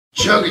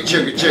Chugga,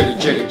 chugga, chugga,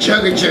 chugga,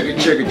 chugga, chugga,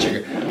 chugga,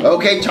 chugga.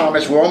 Okay,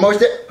 Thomas, we're almost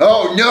there.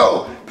 Oh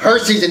no,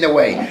 Percy's in the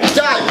way.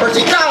 Die,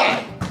 Percy,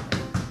 die!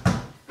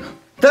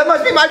 That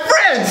must be my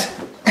friends!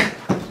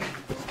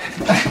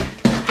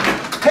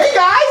 Hey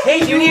guys! Hey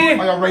Junior!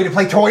 Are y'all ready to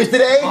play toys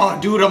today? Oh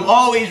dude, I'm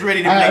always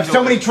ready to play toys. I have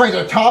so many trains. I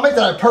have Thomas,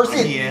 I have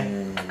Percy.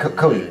 Yeah.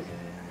 Cody.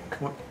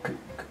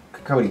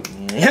 Cody.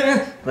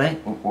 Yeah.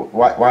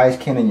 What? Why is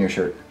Ken in your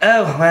shirt?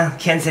 Oh, well,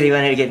 Ken said he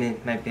wanted to get in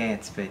my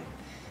pants, but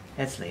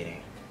that's later.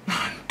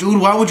 Dude,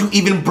 why would you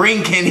even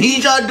bring Ken?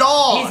 He's a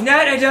doll! He's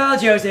not a doll,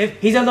 Joseph.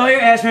 He's a lawyer,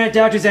 astronaut,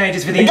 doctor,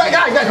 scientist for the... Guys,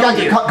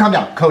 calm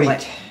down. Cody,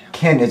 What?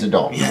 Ken is a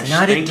doll. Yeah,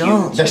 not a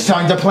doll. The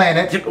sun's a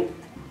planet.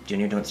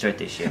 Junior, don't start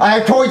this shit. I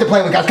have toys to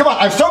play with, guys. Come on,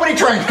 I have so many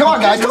trains. Come on,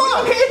 guys, come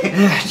on.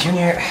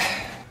 Junior.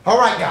 All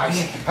right,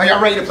 guys. Are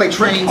y'all ready to play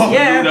trains? Oh,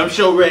 Yeah. dude, I'm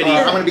so ready.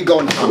 I'm gonna be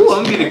going. Ooh,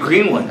 I'm gonna be the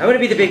green one. I want to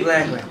be the big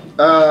black one.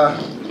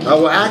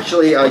 Well,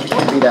 actually, you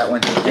can't be that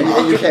one,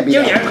 and you can't be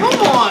Junior. that one.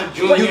 Come on,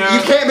 Junior.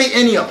 You can't be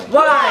any of them.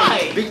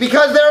 Why?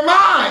 Because they're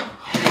mine.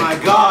 Oh my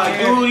god,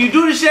 dude, you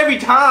do this every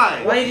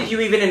time. Why did you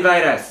even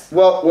invite us?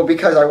 Well,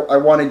 because I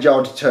wanted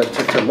y'all to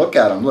look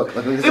at them. Look at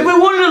If this. we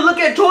wanted to look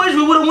at toys,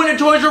 we would have went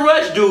to Toys R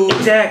Us, dude.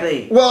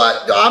 Exactly.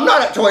 Well, I'm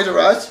not at Toys R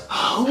Us.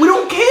 We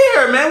don't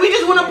care, man. We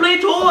just want to play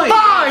toys.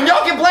 Fine,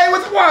 y'all can play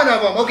with one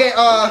of them. Okay.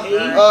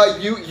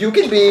 You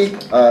can be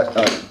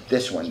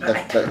this one.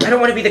 I don't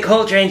want to be the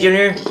coal train,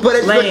 Junior. But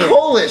it's Lame. the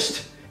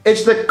coolest.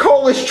 It's the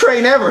coolest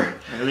train ever.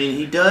 I mean,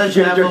 he does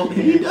have a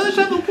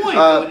point.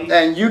 Cody.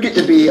 And you get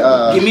to be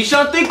Give me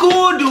something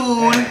cool,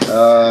 dude.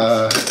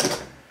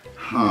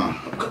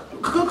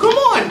 Come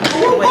on.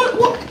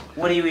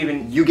 What do you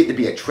even... You get to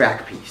be a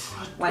track piece.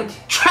 What?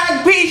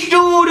 Track piece,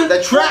 dude.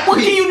 The track What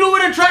piece. can you do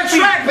with a track piece?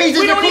 Track piece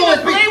is We the don't even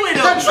coolest play piece. with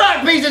The them.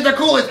 track piece is the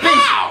coolest piece.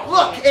 How?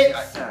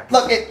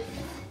 Look it.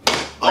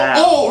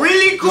 Oh,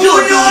 really cool,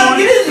 Dude,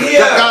 get in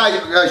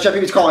here. Chef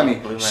Peepee's calling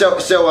me. So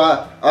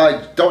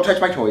don't touch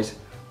my toys,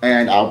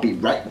 and I'll be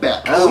right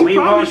back. Oh, we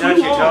won't promise touch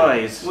we your won't.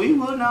 toys. We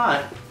will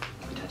not.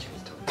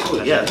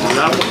 Oh, yeah,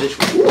 not with this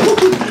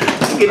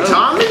one. You get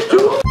Thomas,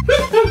 too.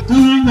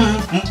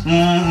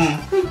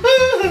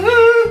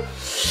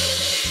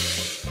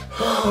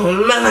 Oh,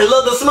 man, I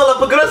love the smell of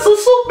progresso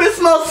soup. It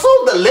smells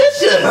so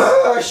delicious.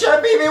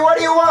 Chef Peepee, what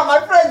do you want?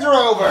 My friends are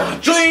over.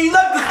 Joey, you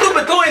left the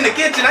stupid toy in the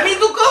kitchen. I need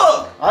to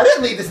cook. I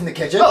didn't leave this in the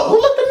kitchen. Oh, who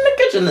left it in the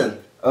kitchen then?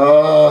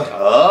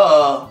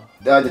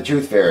 The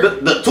tooth fairy.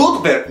 The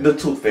tooth fairy. The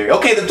tooth fairy.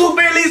 Okay, the tooth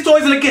fairy leaves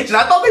toys in the kitchen.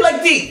 I thought they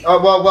liked teeth.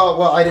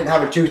 Well, I didn't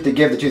have a tooth to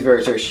give the tooth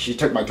fairy, so she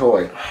took my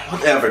toy.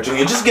 Whatever,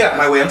 Junior. Just get out of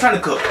my way. I'm trying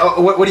to cook.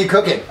 What are you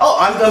cooking? Oh,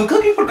 I'm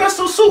cooking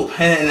progresso soup.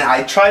 And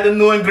I tried a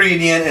new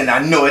ingredient, and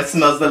I know it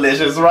smells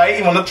delicious, right?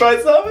 You want to try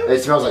something?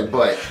 It smells like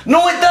butt.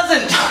 No, it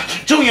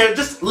doesn't. Junior,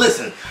 just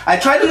listen. I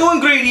tried a new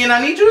ingredient.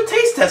 I need you to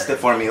taste test it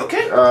for me,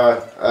 okay?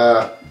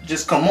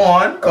 Just come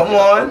on. Come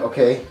on.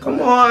 Okay. Come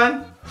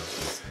on.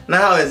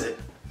 Now, how is it?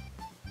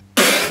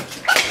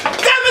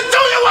 Damn it,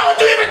 Junior! Why would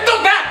you even do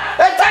that?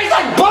 That tastes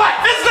like butt!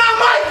 It's not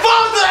my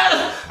fault that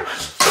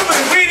stupid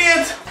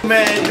ingredients.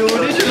 Man,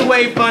 dude, this is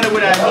way funner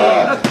without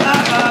me.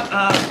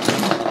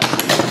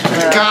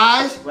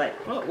 Guys,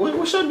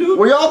 What's up, dude?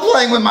 were y'all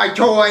playing with my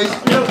toys?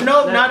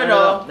 No, not at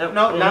all. No,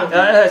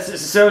 not.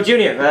 So,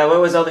 Junior, what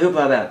was all the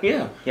hoopla about?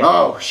 Yeah.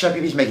 Oh, Chef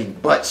Peepee's making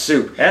butt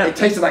soup. Yeah. It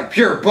tasted like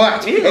pure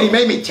butt, Ew. and he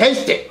made me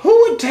taste it.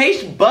 Who would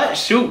taste butt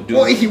soup, dude?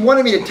 Well, he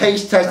wanted me to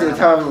taste test it to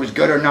tell him if it was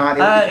good or not.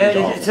 It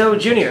was awful. So,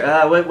 Junior,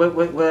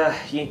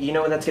 you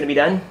know when that's gonna be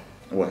done?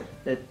 What?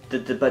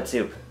 The butt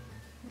soup.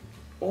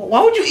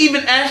 Why would you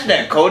even ask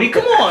that, Cody?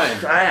 Come on.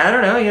 I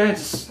don't know, you know,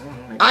 it's just...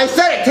 I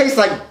said it tastes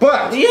like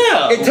butt.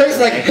 Yeah. It tastes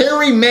like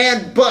hairy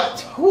man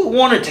butt. Who would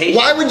want to taste?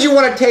 Why would you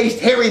want to taste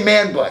hairy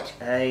man butt?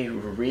 I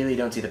really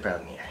don't see the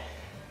problem here.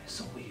 It's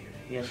so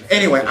weird.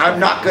 Anyway, I'm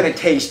not gonna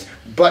taste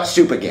butt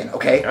soup again,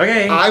 okay?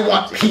 Okay. I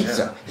want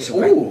pizza.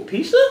 So Ooh,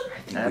 pizza?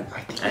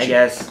 I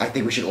guess. I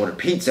think we should order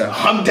pizza.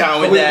 I'm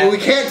down with But that. we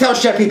can't tell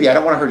Chef Peepee. I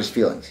don't want to hurt his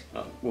feelings.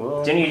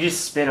 Well, Junior, you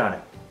just spit on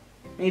him.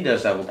 he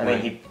does have a point.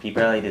 I mean, he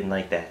probably didn't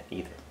like that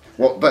either.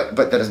 Well, but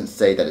that doesn't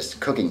say that his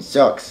cooking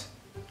sucks.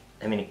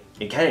 I mean,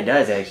 it kind of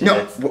does, actually. No,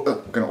 That's- we're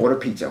gonna order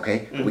pizza,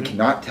 okay? But we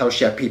cannot tell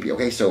Chef Peepee,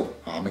 okay? So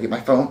I'm gonna get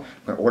my phone. I'm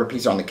gonna order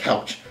pizza on the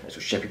couch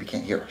so Chef Peepee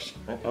can't hear us.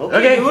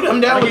 Okay, dude,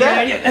 I'm down with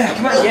that.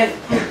 Come on, Jen.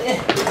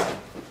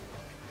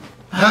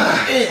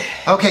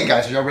 Okay,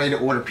 guys, are y'all ready to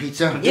order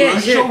pizza? Yeah,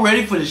 I'm sure. so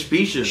ready for this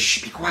pizza.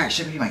 Shh, be quiet.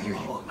 Chef Peepee might hear you.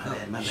 Oh, my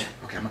bad, my bad.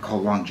 Okay, I'm gonna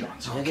call Long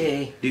John's.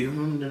 Okay. Do you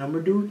remember the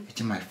number, dude? It's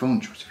in my phone,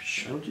 Joseph.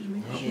 Shh. Don't just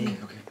make Okay.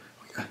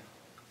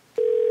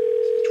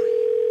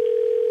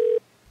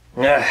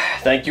 Okay.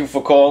 Thank you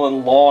for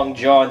calling Long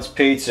John's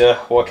Pizza.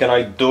 What can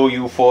I do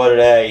you for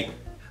today?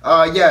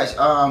 Yes.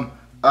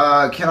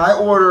 Can I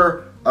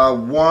order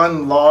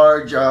one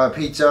large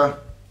pizza?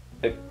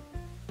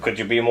 Could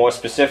you be more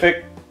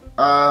specific?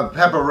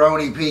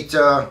 Pepperoni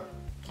pizza.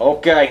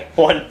 Okay,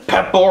 one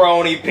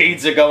pepperoni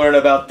pizza coming in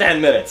about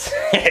 10 minutes.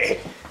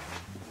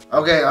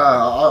 Okay.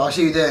 I'll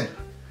see you then.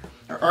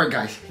 All right,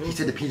 guys. He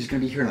said the pizza's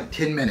gonna be here in like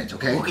 10 minutes.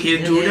 Okay.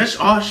 Okay, dude, that's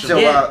awesome. So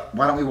Yeah.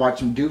 why don't we watch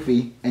some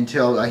Doofy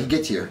until he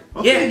gets here?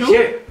 Okay, Yeah, dude.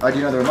 sure. Do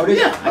you know the remote is?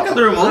 Yeah, I got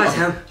the remote. Nice,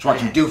 huh? Let's watch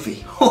some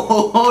Doofy.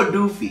 Oh,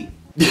 Doofy.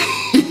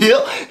 Yeah.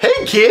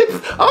 Hey kids,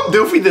 I'm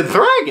Doofy the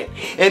Dragon,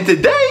 and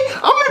today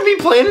I'm gonna be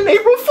playing an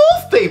April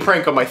Fool's Day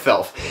prank on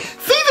myself.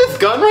 See this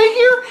gun right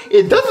here?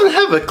 It doesn't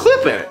have a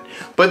clip in it,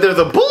 but there's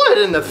a bullet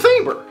in the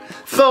saber.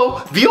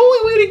 So the only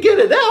way to get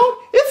it out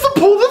is to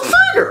pull the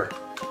trigger.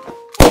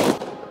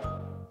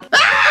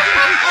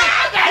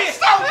 That's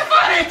so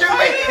funny,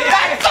 Doofy!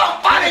 That's so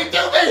funny,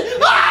 Doofy!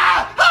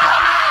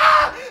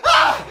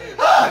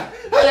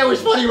 That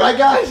was funny, right,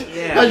 guys?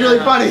 Yeah. That's really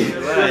funny. It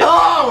was.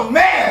 Oh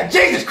man,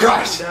 Jesus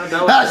Christ! That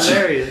was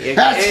hilarious.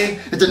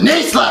 It's a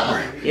knee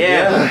slapper.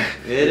 Yeah,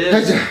 It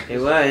It's is. a- it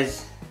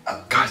was.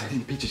 Guys, I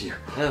think the pizza's here.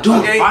 Oh,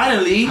 Dude, okay.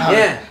 finally.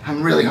 Yeah.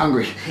 I'm really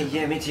hungry.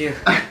 Yeah, me too.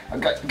 I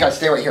gotta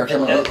stay right here. Okay,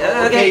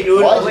 Okay,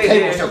 dude. Why is the Wait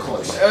table here. so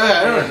close?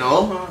 I don't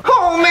know.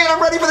 Oh man,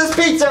 I'm ready for this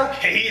pizza.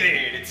 Hey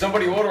there, did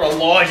somebody order a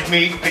large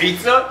meat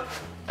pizza?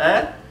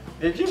 Huh?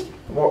 Did you?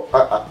 Well,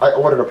 I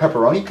ordered a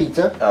pepperoni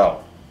pizza.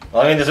 Oh.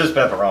 Well, I mean, this is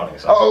pepperoni,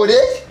 so. Oh, it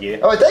is? Yeah.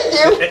 Oh,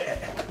 thank you.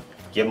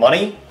 Get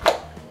money?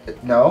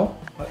 No.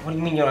 What do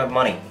you mean you don't have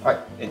money?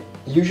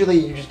 Usually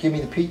you just give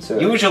me the pizza.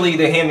 Usually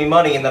they hand me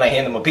money and then I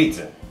hand them a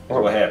pizza.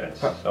 That's what happens.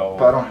 So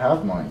But I don't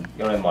have money.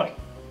 you don't have money.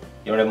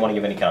 You don't have money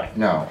of any kind.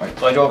 No.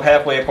 So I drove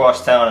halfway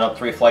across town and up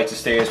 3 flights of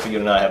stairs for you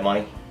to not have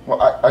money.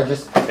 Well, I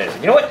just.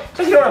 You know what?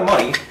 Since you don't have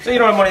money,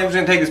 I'm just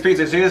gonna take this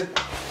pizza. See this?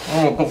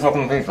 Oh, good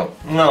fucking pizza.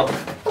 No,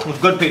 it's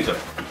good pizza.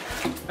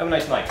 Have a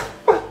nice night.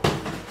 But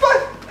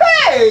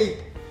hey!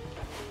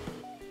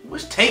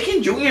 What's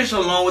taking Junior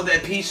so long with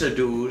that pizza,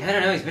 dude? I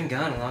don't know. He's been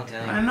gone a long I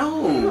time.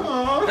 know.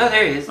 Oh,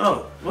 there he is.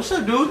 Oh, what's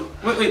up, dude?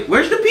 Wait,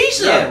 where's the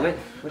pizza? Yeah. What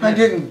I happened?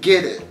 didn't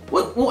get it.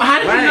 How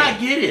did Right. you not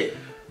get it?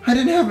 I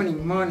didn't have any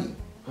money.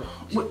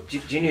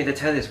 Junior, that's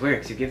how this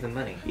works. You give them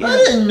money. I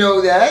didn't know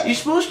that. You're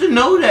supposed to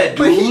know that, dude.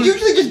 But he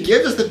usually just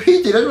gives us the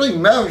pizza. It doesn't really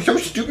matter. He's so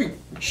stupid.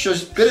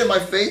 Just spit in my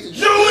face. And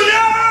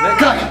Junior!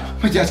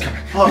 God, my dad's coming.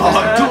 Oh,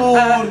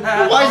 dude.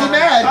 Why is he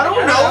mad? I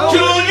don't know.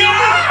 Junior!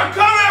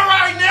 Come here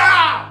right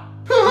now!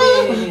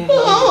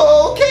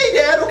 Oh, okay,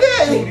 Dad.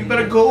 Okay. You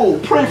better go.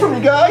 Pray for me,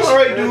 guys. All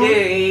right, dude.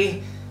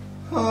 Okay.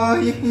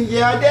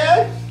 Yeah,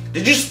 Dad.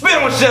 Did you spit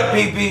on Chef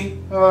PP?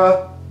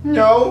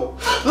 No.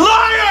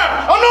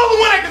 Liar! I'm the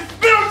one that can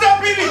spit on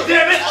Chef PP,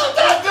 damn it!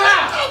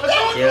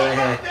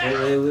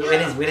 Yeah.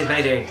 When is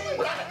my turn?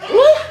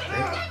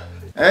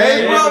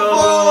 Hey,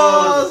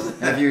 Ruffles!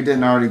 if you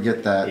didn't already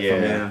get that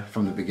Yeah.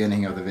 from the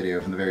beginning of the video,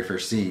 from the very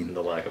first scene.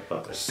 The lack of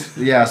focus.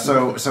 Yeah,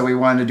 so we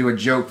wanted to do a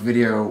joke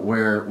video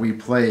where we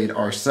played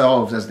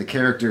ourselves as the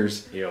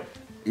characters. Yep.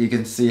 You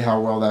can see how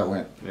well that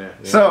went. Yeah.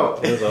 So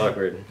It was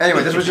awkward.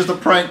 anyway, this was just a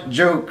prank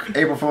joke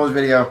April Fool's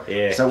video.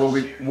 Yeah. So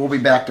we'll be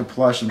back to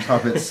plush and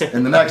puppets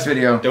in the next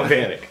video. Don't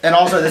panic. And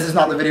also, this is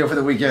not the video for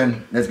the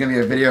weekend. There's gonna be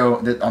a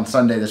video on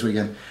Sunday this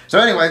weekend. So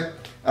anyway,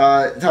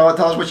 tell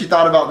us what you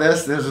thought about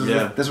this.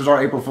 This was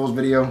our April Fool's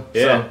video.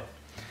 Yeah. So,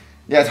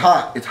 yeah, it's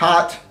hot. It's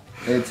hot.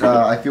 It's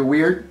I feel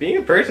weird. Being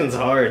a person's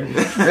hard.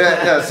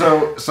 Yeah.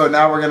 So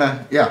now we're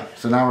gonna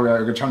turn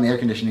on the air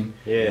conditioning.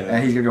 Yeah.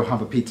 And he's gonna go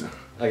hump a pizza.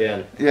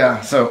 Again.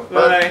 Yeah. So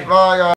Bye. Bye, guys.